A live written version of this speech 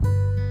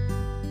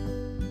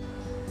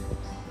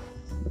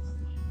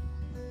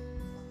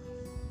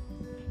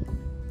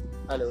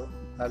Hello,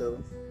 hello,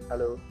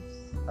 hello,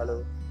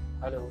 hello,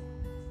 hello,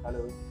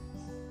 hello.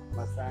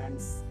 My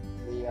friends,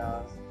 we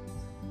are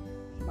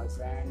my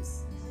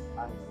friends.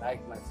 I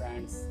like my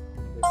friends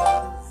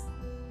because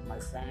my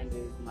friend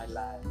is my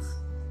life.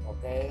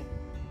 Okay?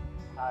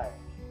 Hi.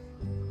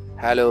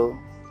 Hello,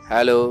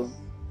 hello,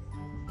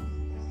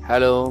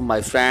 hello.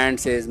 My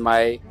friends is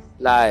my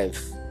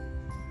life.